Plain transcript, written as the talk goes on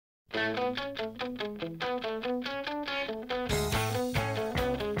皆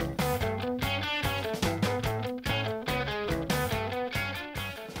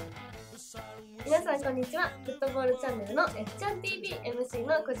さんこんにちは。フットボールチャンネルの F.Chan TV MC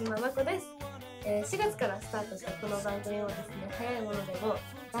の小島真子です。4月からスタートしたこの番組はですね、早いものでも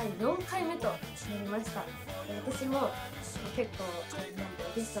第4回目となりました。私も結構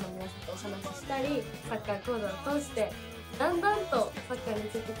ゲストの皆さんとお話ししたり、サッカー講座を通してだんだんとサッカーに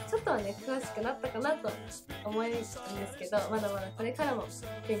ついてちょっとはね詳しくなったかなと思うんですけど、まだまだこれからも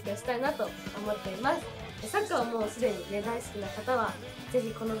勉強したいなと思っています。サッカーをもうすでにね大好きな方はぜ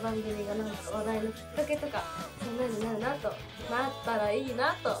ひこの番組がなんか話題のきっかけとかそんなになるなとなったらいい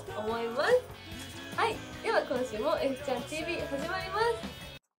なと思います。はい、では今週も F.Chan TV 始まります。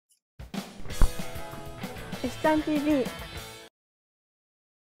 F.Chan TV、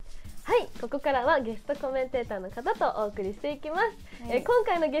はい、ここからはゲストコメンテーターの方とお送りしていきます。今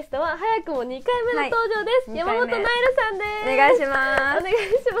回のゲストは早くも2回目の登場です。山本奈瑠さんです。お願いします。お願い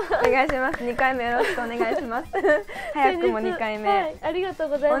します。お願いします。2回目よろしくお願いします。早くも2回目、はい、ありがとう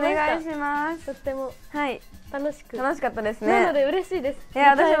ございました。お願いします。とっても楽しかったですね。なので嬉しいです。い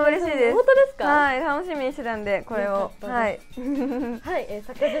や、私も嬉しいです。本当ですか？はい、楽しみにしてたんでこれを、はい、はい、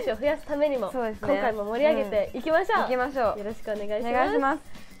サッカー女子を増やすためにも今回も盛り上げていきましょう。行きましょう。よろしくお願いします。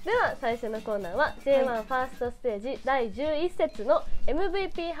では最初のコーナーは J1 ファーストステージ第11節の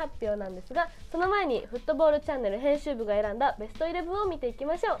MVP 発表なんですが、その前にフットボールチャンネル編集部が選んだベスト11を見ていき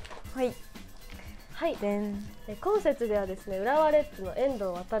ましょう。はい、はい、今節ではですね、浦和レッズの遠藤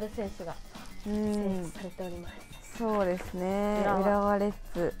航選手が選出されております。そうですね、浦和レッ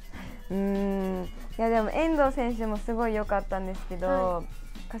ズ、いやでも遠藤選手もすごい良かったんですけど、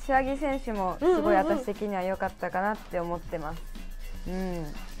柏木選手もすごい私的には良かったかなって思ってます。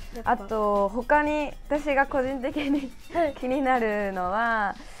あと他に私が個人的に気になるの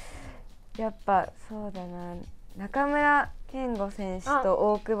はやっぱそうだな、中村健吾選手と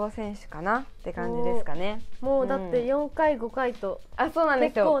大久保選手かなって感じですかね。もうだって4回5回と、そうなん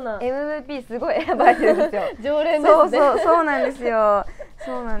ですよ。MVP すごい選ばれてるんですよ。常連ですね。そうなんですよ。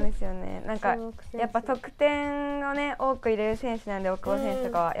そうなんですよね。なんかやっぱ得点をね多く入れる選手なんで、大久保選手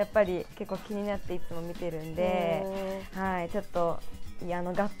とかはやっぱり結構気になっていつも見てるんで、はい、ちょっとガ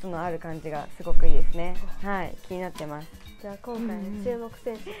ッツのある感じがすごくいいですね。はい、気になってます。じゃあ今回の注目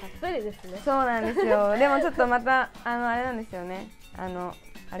選手たっぷりですね。そうなんですよ。でもちょっとまたあれなんですよね。あ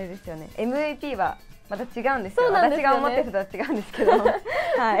れですよね。MVP はまた違うんですよ。私が思ってるとは違うんですけど、は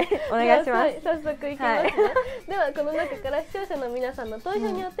い、お願いします。早速いきますね。ではこの中から視聴者の皆さんの投票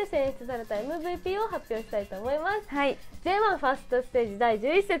によって選出された MVP を発表したいと思います。はい。J1 ファーストステージ第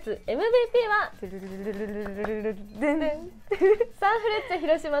11節 MVP はサンフレッチェ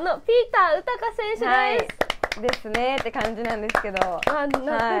広島のピーターウタカ選手です。ですねって感じなんですけど、す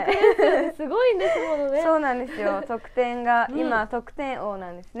ごいんですものね。そうなんですよ。得点が今得点王な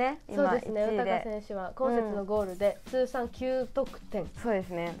んですね。そうですね。ウタカ選手は今節のゴールで通算9得点。そうです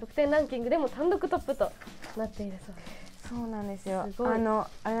ね。得点ランキングでも単独トップとなっているそうです。そうなんですよ。あれ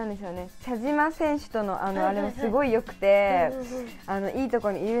なんですよね。小島選手とのあれもすごい良くて、いいとこ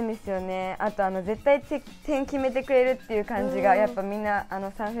ろにいるんですよね。あと絶対点決めてくれるっていう感じがやっぱみんな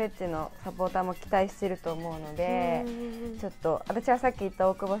サンフレッチェのサポーターも期待してると思うので、ちょっと私はさっき言った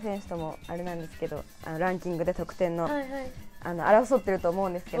大久保選手ともあれなんですけど、ランキングで得点の争ってると思う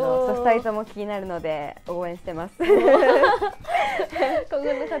んですけど、2人とも気になるので応援してます。今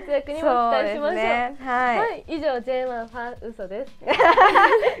後の活躍にも期待しましょう。はい、以上 J1 ファー嘘です。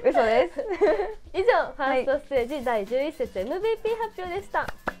嘘です。以上ファーストステージ第11節 MVP 発表でした。は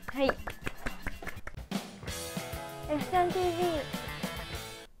い。F.Chan TV。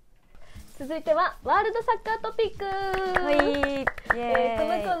続いてはワールドサッカートピック。はい。こ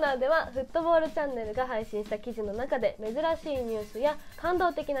のコーナーではフットボールチャンネルが配信した記事の中で珍しいニュースや感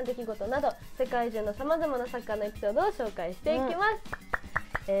動的な出来事など世界中のさまざまなサッカーのエピソードを紹介していきます。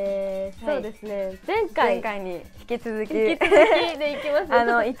そうですね、前回に引き続きでいきます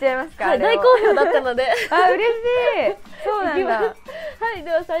ね。いっちゃいますか。大好評だったので嬉しい。そうなんだ。はい、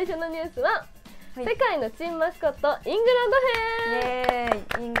では最初のニュースは世界のチームマスコットイングランド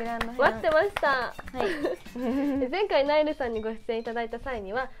編。イングランド編待ってました。前回ナイルさんにご出演いただいた際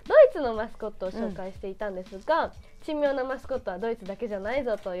にはドイツのマスコットを紹介していたんですが、珍妙なマスコットはドイツだけじゃない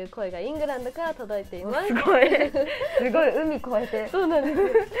ぞという声がイングランドから届いています。すごい海越えて。そうなんで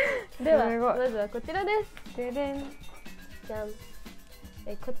す。ではまずはこちらです。ででんじゃん。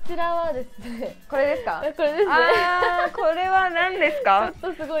こちらはですね、これですか？これですね。これは何ですか？ち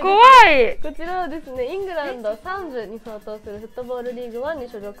ょっとすごい怖い。こちらはですね、イングランド3部に相当するフットボールリーグ1に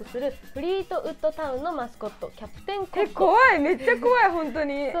所属するフリートウッドタウンのマスコット、キャプテンコット。怖い、めっちゃ怖い、本当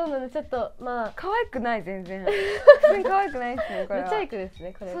に。そうなんです。ちょっとまあ可愛くない、全然。普通に可愛くないですね、これは。めちゃイクです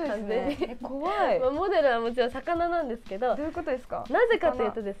ね、これ完全に。怖い。モデルはもちろん魚なんですけど、どういうことですか？なぜかとい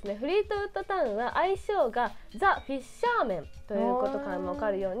うとですね、フリートウッドタウンは愛称がザ・フィッシャーメンということからも分か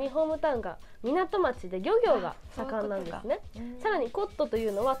るように、ホームタウンが港町で漁業が盛んなんですね。さらにコットとい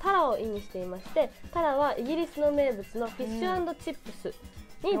うのはタラを意味していまして、タラはイギリスの名物のフィッシュ&チップス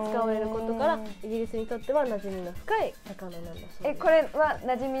に使われることから、イギリスにとっては馴染みの深い魚なんだそうです。これは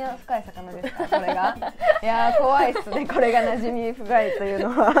馴染みの深い魚ですか？これがいやー怖いっすね、これが馴染み深いというの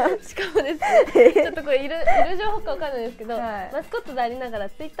は。しかもですね、ちょっとこれいる情報かわかんないですけど、はい、マスコットでありながら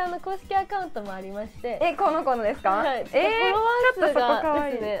ツイッターの公式アカウントもありまして、この子のですか？はい、フォロワー数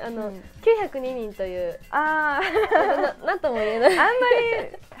がですね、902人という、なんとも言えない、あんま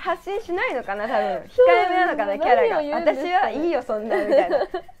り発信しないのかな、多分控えめなのかな、キャラが。私はいいよそんなみたいな、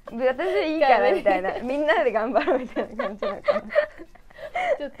私はいいからみたいな、みんなで頑張ろうみたいな感じなのかな。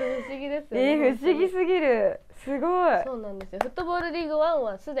ちょっと不思議ですよね。不思議すぎる。すごい。そうなんですよ。フットボールリーグ1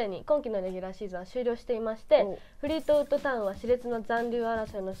はすでに今季のレギュラーシーズンは終了していまして、フリートウッドタウンは熾烈な残留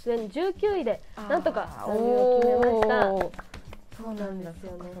争いの末に19位でなんとか残留を決めました。そうなんです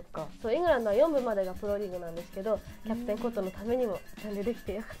よね。そう、イングランドは4部までがプロリーグなんですけど、キャプテンコットのためにも残留でき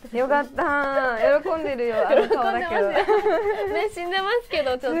てよかったです。よかった。喜んでるよ。あの顔だけど。ね、死んでますけ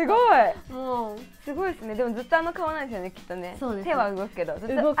ど、ちょっと。すごい。もうすごいですね。でもずっとあの顔なんですよね、きっとね。手は動くけど、ずっ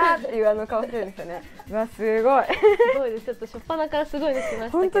とっていうあの顔してるんですよね。うわ、すごい。すごいです。ちょっと初っ端からすごいの来ましたけど。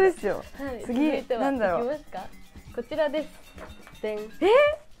本当ですよ。次なんだろう。こちらです。でん。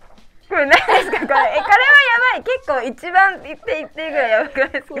これ何ですか？これはやばい。結構一番言ってぐらいやばくない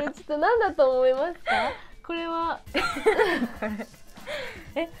ですか？これちょっと何だと思いますか？これは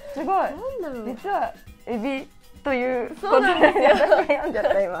すごい。なんだろう。実はエビという。そうなんですよ。私が読んじゃっ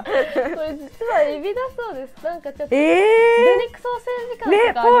た今。これ実はエビだそうです。なんかちょっと魚肉ソーセージ感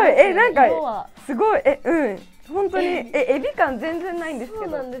とかありますよね。なんかすごい本当にエビ感全然ないんですけど。そ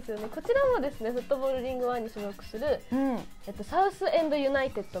うなんですよね。こちらもですね、フットボールリング1に所属する、サウスエンドユナ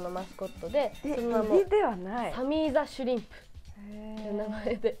イテッドのマスコットで、その名もサミーザ・シュリンプという名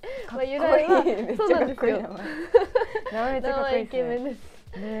前で、由来はそうなんですよ。名前めっちゃかっこいいですね。イケメンです。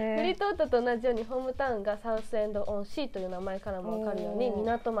フリートウッドと同じようにホームタウンがサウスエンド・オン・シーという名前からも分かるように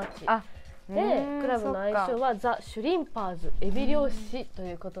港町で、クラブの愛称はザ・シュリンパーズ、エビ漁師と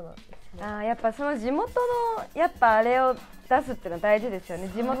いうことなんですね。やっぱその地元のやっぱあれを出すっていうのは大事ですよね。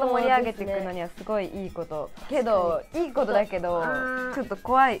地元盛り上げていくのにはすごいいいことけど、いいことだけどちょっと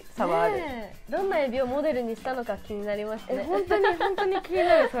怖いさはある。どんなエビをモデルにしたのか気になりますね。本当に気に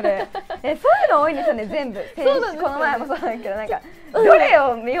なるそれ。そういうの多いんですよね、全部。この前もそうだけど、なんかどれ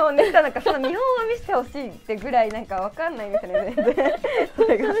を見本にしたのか、その見本を見せてほしいってぐらいなんかわかんないんですよね、全然。そ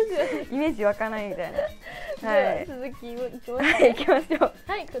れがイメージ湧かないみたいな。はい、続きいきます。はい、行きましょう。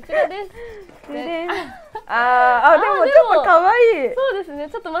はい、こちらです。でもちょっと可愛い。そうですね、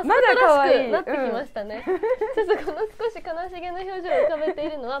ちょっとマスコットらしくなってきましたね。ちょっとこの少し悲しげな表情を浮かべてい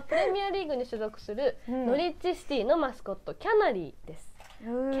るのはプレミアリーグに所属するノリッジシティのマスコットキャナリーです。キ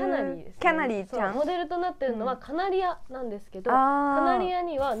ャナリーですね。キャナリーちゃん。モデルとなっているのはカナリアなんですけど、カナリア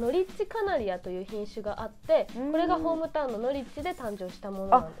にはノリッジカナリアという品種があって、これがホームタウンのノリッジで誕生したもの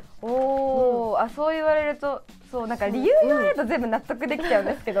なんです。そう言われると、そうなんか理由言われると全部納得できちゃうん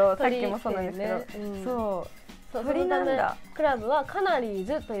ですけど、さっきもそうなんですけど、そのためクラブはカナリー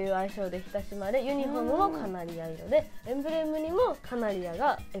ズという愛称で親しまれ、ユニフォームもカナリア色で、エンブレムにもカナリア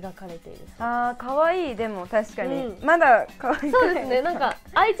が描かれている。可愛い。でも確かにまだ可愛い。そうですね、なんか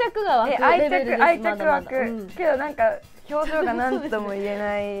愛着が湧くレベルです。愛着湧くけど、なんか表情が何とも言え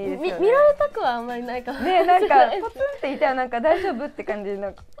ないですよね。見られたくはあんまりないかもね。なんかポツンっていたらなんか大丈夫って感じ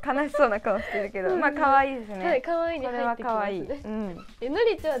の悲しそうな顔してるけど、まあ可愛いですね。はい、可愛いに入ってきますね。ノ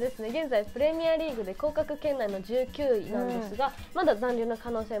リッチはですね、現在プレミアリーグで降格圏内の19位なんですが、まだ残留の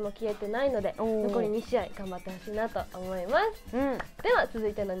可能性も消えてないので、残り2試合頑張ってほしいなと思います。では続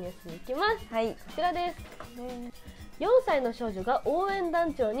いてのニュースに行きます。こちらです。4歳の少女が応援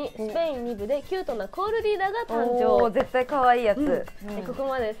団長に、スペイン2部でキュートなコールリーダーが誕生。絶対可愛いやつ。ここ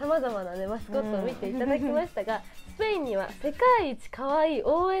までさまざまなマスコットを見ていただきましたが、スペインには世界一可愛い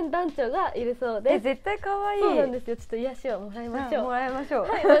応援団長がいるそうです。絶対可愛い。そうなんですよ。ちょっと癒しをもらいましょう。はい、まずは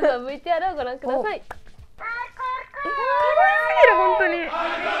VTR をご覧ください。可愛すぎる、本当に。可愛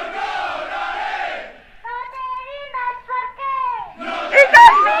い。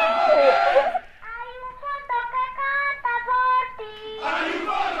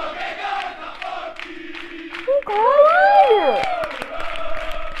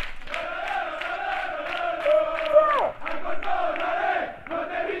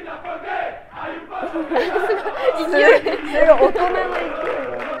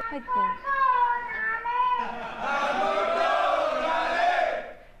入ってる。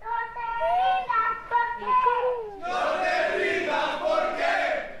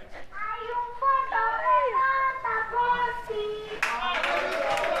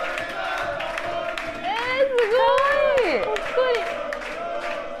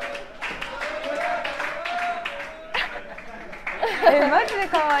マジで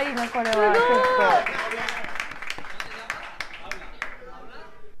可愛いのこれは。結構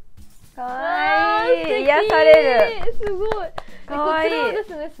可愛い、癒される。すごい。可愛い。こちらはで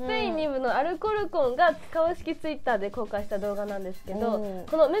すね、スペイン2部のアルコルコンが公式ツイッターで公開した動画なんですけど、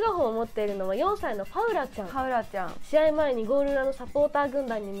このメガホンを持っているのは4歳のパウラちゃん。パウラちゃん。試合前にゴール裏のサポーター軍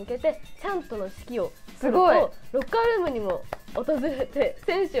団に向けてちゃんとの指揮をすごい。ロッカールームにも訪れて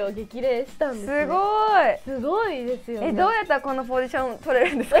選手を激励したんです、ね。すごい。すごいですよね。どうやったらこのポジション取れ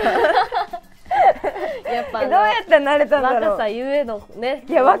るんですか？やっぱどうやったら慣れたんだろう。若さゆえのね。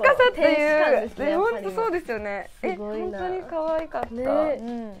いや若さっていうね、本当そうですよね。本当に可愛かった。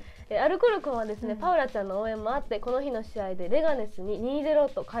ね。アルコルコンはですね、パウラちゃんの応援もあってこの日の試合でレガネスに 2-0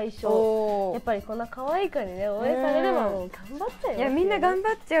 と快勝。やっぱりこんな可愛い子にね応援されればもう頑張っちゃうよ。いやみんな頑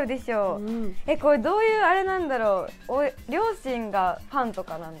張っちゃうでしょう。これどういうあれなんだろう。両親がファンと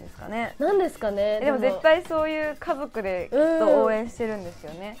かなんですかね。なんですかね。でも絶対そういう家族できっと応援してるんです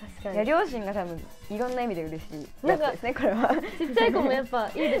よね。確かに。いや両親が多分いろんな意味で嬉しいやつですねこれは。ちっちゃい子もやっぱ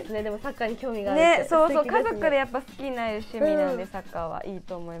いいですね。でもサッカーに興味があるね。そうそう家族でやっぱ好きになる趣味なんでサッカーはいい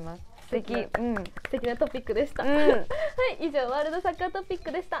と思います。素敵なトピックでした。はい、以上ワールドサッカートピック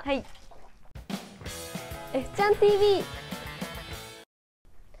でした。はい。F.Chan TV。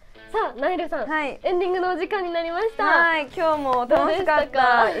さあ、ナイルさん、エンディングのお時間になりました。はい、今日も楽しかっ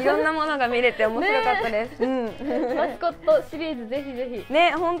た。いろんなものが見れて面白かったです。マスコットシリーズぜひぜひ。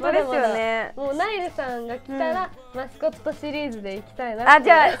ね、本当ですよね。もうナイルさんが来たらマスコットシリーズで行きたいな。あ、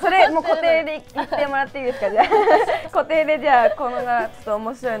じゃあそれもう固定で言ってもらっていいですか。じゃあ固定でじゃあこのがちょっと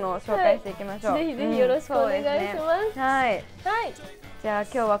面白いのを紹介していきましょう。ぜひぜひよろしくお願いします。はい。じゃあ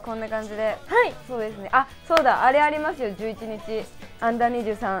今日はこんな感じで、そうですね。あ、そうだ、あれありますよ。11日アンダ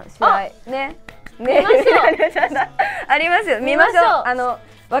ー23試合ね。ね、ありますよ。見ましょう。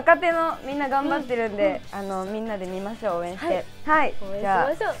若手のみんな頑張ってるんで、みんなで見ましょう。応援して。はい。じゃ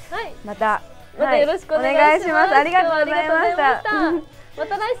あまたよろしくお願いします。ありがとうございました。ま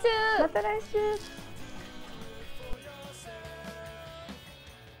た来週。また来週。